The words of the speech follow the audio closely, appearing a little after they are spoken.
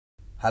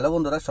Hello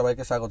বন্ধুরা,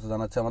 সবাইকে স্বাগত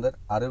জানাচ্ছি আমাদের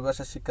আরবি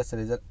ভাষা শিক্ষা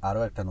সিরিজের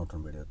আরও একটা নতুন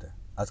ভিডিওতে।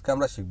 আজকে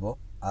আমরা শিখব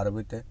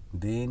আরবিতে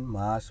দিন,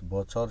 মাস,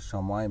 বছর,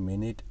 সময়,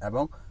 মিনিট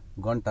এবং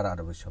ঘন্টার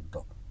আরবি শব্দ।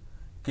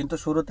 কিন্তু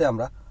শুরুতে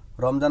আমরা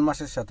রমজান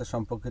মাসের সাথে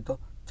সম্পর্কিত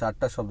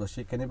 4টা শব্দ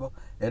শিখে নিব।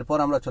 এরপর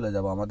আমরা চলে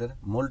যাব আমাদের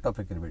মূল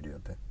টপিকের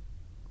ভিডিওতে।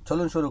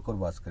 চলুন শুরু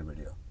করব আজকের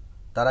ভিডিও।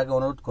 তার আগে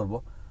অনুরোধ করব,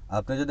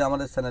 আপনি যদি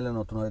আমাদের চ্যানেলে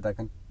নতুন হয়ে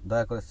থাকেন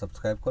দয়া করে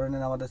সাবস্ক্রাইব করে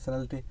নিন আমাদের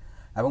চ্যানেলটি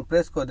এবং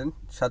প্রেস করে দিন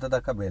সাথে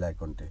থাকা বেল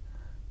আইকনটি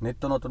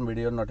নিত্য নতুন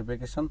ভিডিওর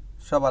নোটিফিকেশন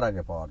সবার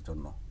আগে পাওয়ার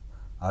জন্য।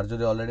 আর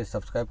যদি অলরেডি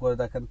সাবস্ক্রাইব করে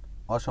দেখেন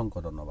অসংখ্য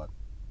ধন্যবাদ।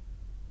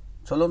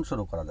 চলুন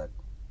শুরু করা যাক।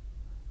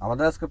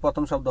 আমাদের আজকের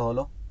প্রথম শব্দ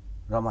হলো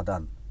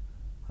রমাদান।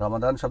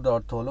 রমাদান শব্দের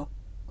অর্থ হলো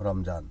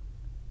রমজান।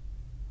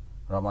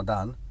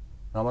 রমাদান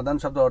রমাদান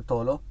শব্দের অর্থ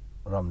হলো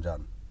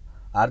রমজান।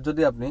 আর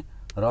যদি আপনি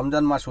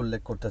রমজান মাস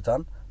উল্লেখ করতে চান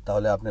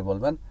তাহলে আপনি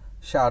বলবেন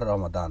শাহর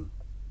রমাদান।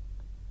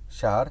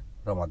 শাহর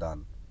রমাদান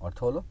অর্থ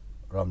হলো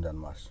রমজান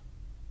মাস।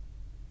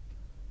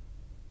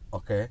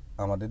 ওকে,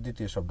 আমাদের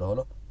দ্বিতীয় শব্দ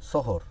হলো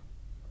শহর।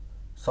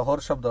 শহর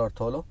শব্দের অর্থ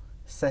হলো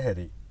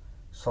সেহেরি।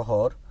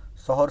 শহর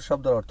শহর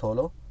শব্দের অর্থ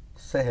হলো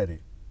সেহেরি।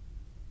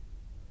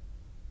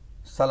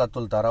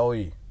 সালাতুল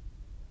তারাউই।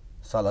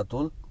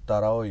 সালাতুল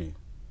তারাউই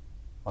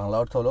বাংলা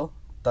অর্থ হলো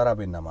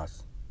তারাবির নামাজ।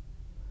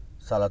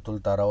 সালাতুল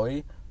তারাউই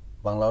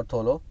বাংলা অর্থ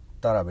হলো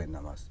তারাবির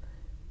নামাজ।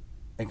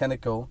 এখানে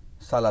কেউ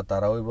সালা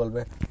তারাউই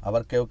বলবে,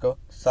 আবার কেউ কেউ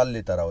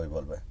সাল্লি তারাউই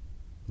বলবে।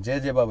 যে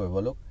যেভাবে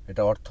বলুক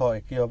এটা অর্থ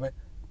একই হবে,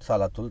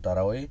 সালাতুল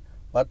তারাউই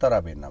বা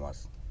তারাবির নামাজ।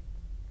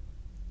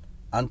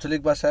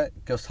 আঞ্চলিক ভাষায়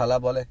কেউ সালা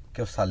বলে,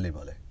 কেউ সাল্লি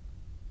বলে,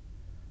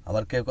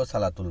 আবার কেউ কেউ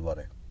সালাতুল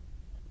বলে।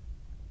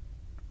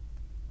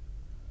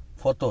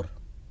 ফতর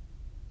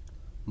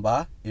বা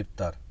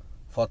ইফতার।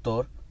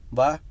 ফতর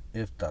বা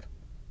ইফতার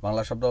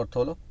বাংলা শব্দ অর্থ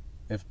হলো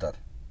ইফতার।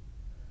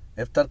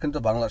 ইফতার কিন্তু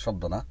বাংলা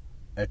শব্দ না,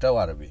 এটাও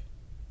আরবি।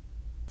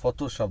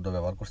 ফতুর শব্দ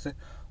ব্যবহার করছে।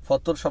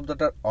 ফতুর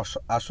শব্দটার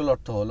আসল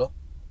অর্থ হলো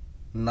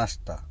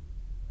নাস্তা।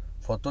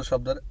 ফতুর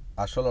শব্দের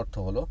আসল অর্থ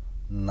হলো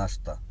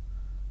নাস্তা।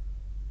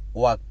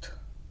 ওয়াক্ত।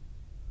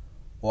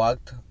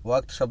 ওয়াক্ত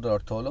ওয়াক্ত শব্দের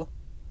অর্থ হলো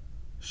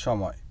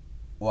সময়।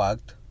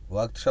 ওয়াক্ত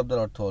ওয়াক্ত শব্দের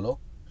অর্থ হলো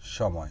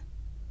সময়।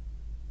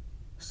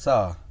 সা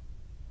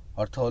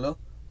অর্থ হলো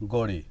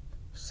গড়ি।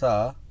 সা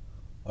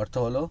অর্থ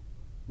হলো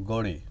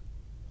গড়ি।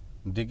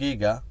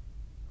 দিগিগা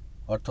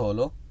অর্থ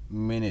হলো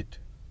মিনিট।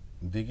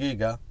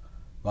 দিগিগা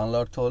বাংলা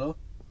অর্থ হলো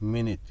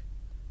মিনিট।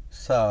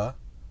 সা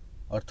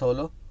অর্থ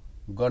হলো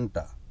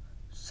ঘন্টা।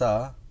 সা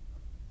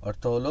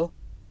অর্থ হলো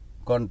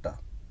ঘন্টা।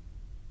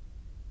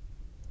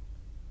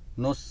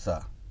 নুসা।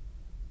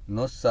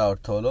 নুসা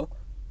অর্থ হলো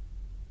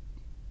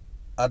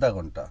আধা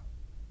ঘন্টা।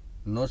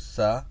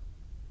 নুসা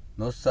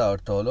নুসা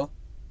অর্থ হলো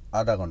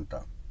আধা ঘন্টা।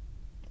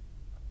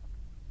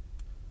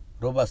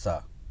 রুবাসা।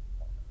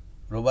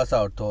 রুবাসা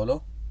অর্থ হলো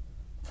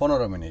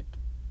 15 মিনিট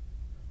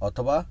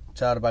অথবা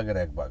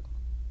 4/1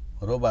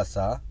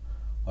 রুবাসা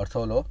অর্থ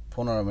হলো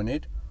 15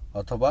 মিনিট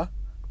অথবা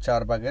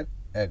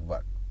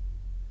 4/1।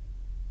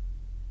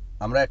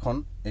 আমরা এখন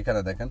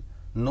এখানে দেখেন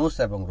নুস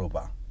এবং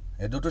রুবা,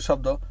 এই দুটো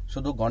শব্দ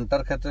শুধু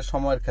ঘন্টার ক্ষেত্রে,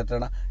 সময়ের ক্ষেত্রে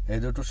না, এই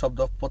দুটো শব্দ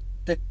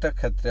প্রত্যেকটা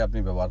ক্ষেত্রে আপনি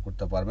ব্যবহার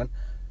করতে পারবেন।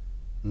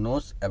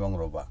 নুস এবং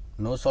রুবা।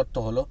 নুস অর্থ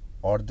হলো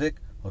অর্ধেক,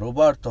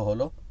 রুবা অর্থ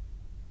হলো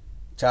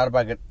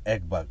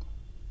 4/1।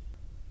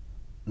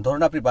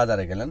 ধরুন আপনি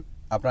বাজারে গেলেন,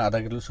 আপনার আধা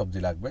কিলো সবজি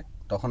লাগবে,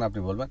 তখন আপনি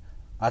বলবেন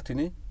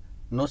আতিনি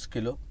নুস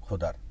কিলো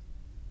খুদার,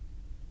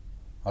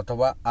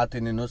 অথবা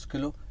আতিনি নুস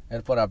কিলো।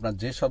 এরপর আপনার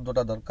যে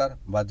শব্দটা দরকার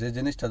বা যে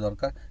জিনিসটা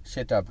দরকার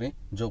সেটা আপনি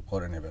যোগ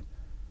করে নেবেন।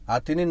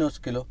 আতিনি নুস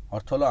কিলো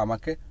অর্থ হলো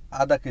আমাকে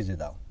আধা কেজি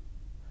দাও।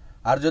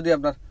 আর যদি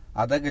আপনার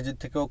আধা কেজির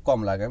থেকেও কম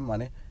লাগে,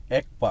 মানে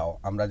 1 পাও,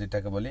 আমরা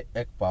যেটাকে বলি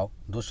 1 পাও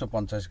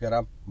 250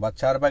 গ্রাম বা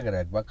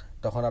 4/1,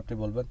 তখন আপনি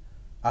বলবেন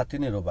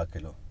আতিনি রুবা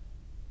কিলো,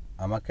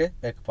 আমাকে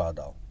 1 পাও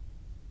দাও।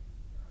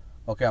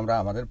 ওকে, আমরা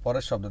আমাদের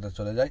পরের শব্দতে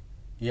চলে যাই।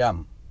 ইয়াম।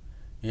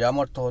 ইয়াম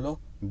অর্থ হলো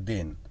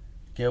দিন।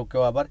 কেউ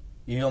কেউ আবার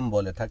ইয়ম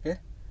বলে থাকে।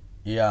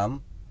 ইয়াম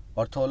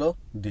অর্থ হলো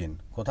দিন,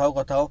 কোথাও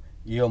কোথাও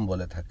ইয়ম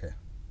বলে থাকে।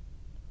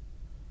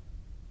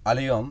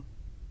 আলিয়ম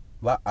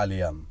বা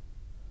আলিয়াম।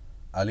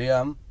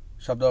 আলিয়াম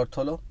শব্দের অর্থ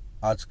হলো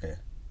আজকে।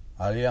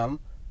 আলিয়াম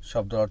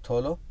শব্দের অর্থ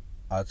হলো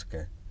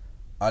আজকে।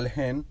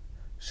 আলহেন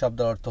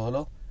শব্দের অর্থ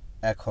হলো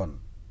এখন।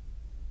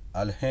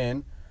 আলহেন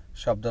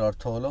শব্দের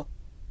অর্থ হলো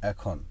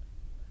এখন।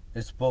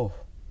 ইসবুহ।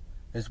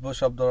 ইসবুহ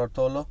শব্দের অর্থ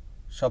হলো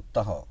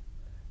সপ্তাহ।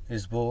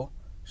 ইসবুহ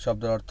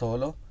শব্দের অর্থ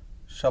হলো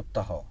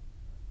সপ্তাহ।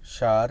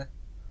 শার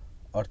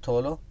অর্থ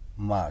হলো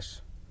মাস।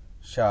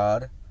 শার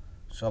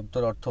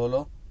শব্দের অর্থ হলো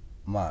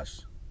মাস।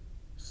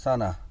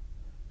 সানা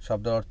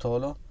শব্দের অর্থ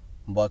হলো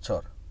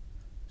বছর।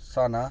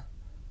 সানা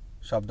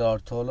শব্দের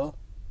অর্থ হলো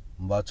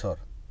বছর।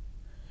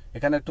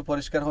 এখানে একটু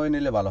পরিষ্কার হয়ে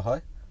নিলে ভালো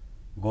হয়।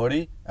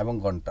 ঘড়ি এবং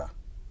ঘন্টা,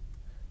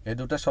 এই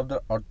দুটো শব্দের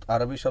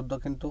আরবি শব্দ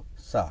কিন্তু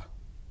সা।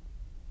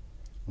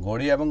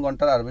 ঘড়ি এবং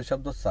ঘন্টার আরবি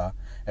শব্দ সা।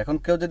 এখন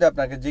কেউ যদি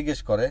আপনাকে জিজ্ঞেস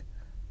করে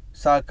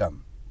সা কাম,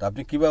 তা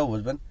আপনি কীভাবে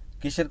বুঝবেন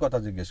কিসের কথা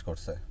জিজ্ঞেস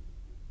করছে,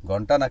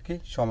 ঘন্টা নাকি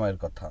সময়ের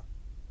কথা?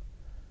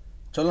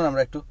 চলুন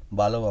আমরা একটু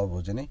ভালোভাবে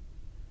বুঝে নিই।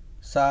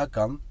 সা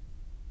কাম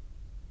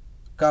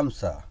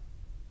কামসা,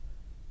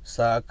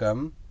 সা কাম,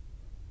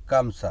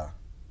 কামসা।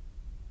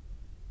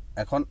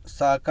 এখন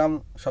সা কাম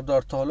শব্দ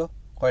অর্থ হলো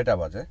কয়টা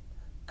বাজে,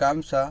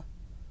 কামসা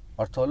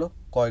অর্থ হলো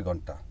কয়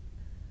ঘন্টা।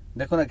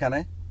 দেখুন এখানে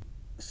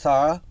সা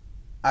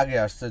আগে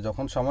আসছে,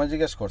 যখন সময়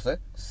জিজ্ঞেস করছে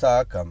সা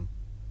কাম,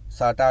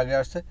 সাটা আগে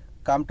আসছে,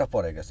 কামটা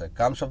পরে গেছে।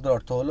 কাম শব্দের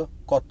অর্থ হলো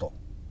কত।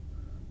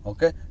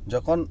 ওকে,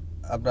 যখন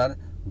আপনার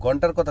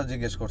ঘন্টার কথা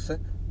জিজ্ঞেস করছে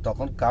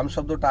তখন কাম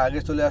শব্দটা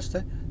আগে চলে আসছে,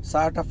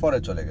 সাটা পরে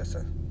চলে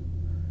গেছে।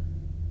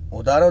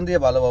 উদাহরণ দিয়ে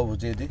ভালোভাবে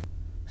বুঝিয়ে দিই।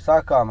 সা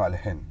কাম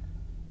আলহেন,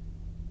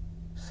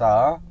 সা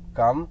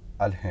কাম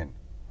আলহেন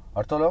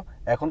অর্থ হলো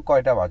এখন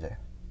কয়টা বাজে।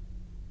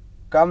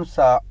 কাম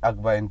সা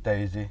আকবা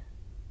ইন্তাইজি,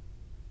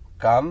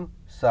 কাম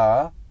সা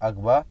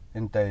আকবা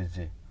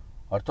ইন্তাইজি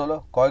অর্থ হলো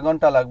কয়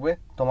ঘন্টা লাগবে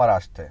তোমার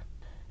আসতে।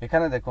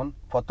 এখানে দেখুন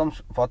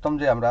প্রথম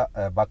যে আমরা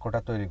বাক্যটা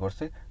তৈরি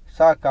করছি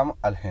সা কাম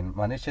আলহিন,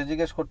 মানে সে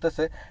জিজ্ঞেস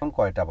করতেছে এখন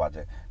কয়টা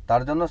বাজে,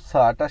 তার জন্য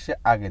সাটা সে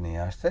আগে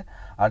নিয়ে আসছে।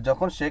 আর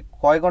যখন সে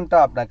কয় ঘন্টা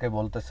আপনাকে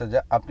বলতেছে যে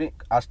আপনি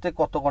আসতে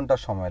কত ঘন্টা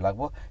সময়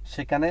লাগবে,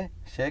 সেখানে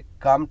সে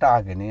কামটা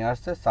আগে নিয়ে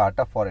আসছে,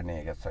 সাটা পরে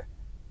নিয়ে গেছে।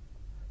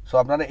 সো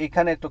আপনারা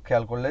এখানে একটু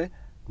খেয়াল করলে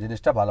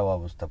জিনিসটা ভালোভাবে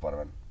বুঝতে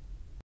পারবেন।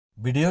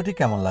 ভিডিওটি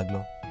কেমন লাগলো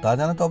তা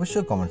জানাতে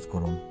অবশ্যই কমেন্টস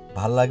করুন।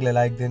 ভালো লাগলে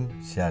লাইক দিন,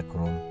 শেয়ার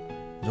করুন।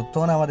 যুক্ত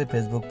হন আমাদের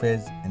ফেসবুক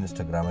পেজ,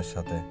 ইনস্টাগ্রামের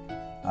সাথে।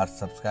 আর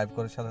সাবস্ক্রাইব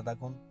করে সাথে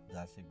থাকুন।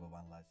 যা শিখবো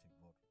বাংলা।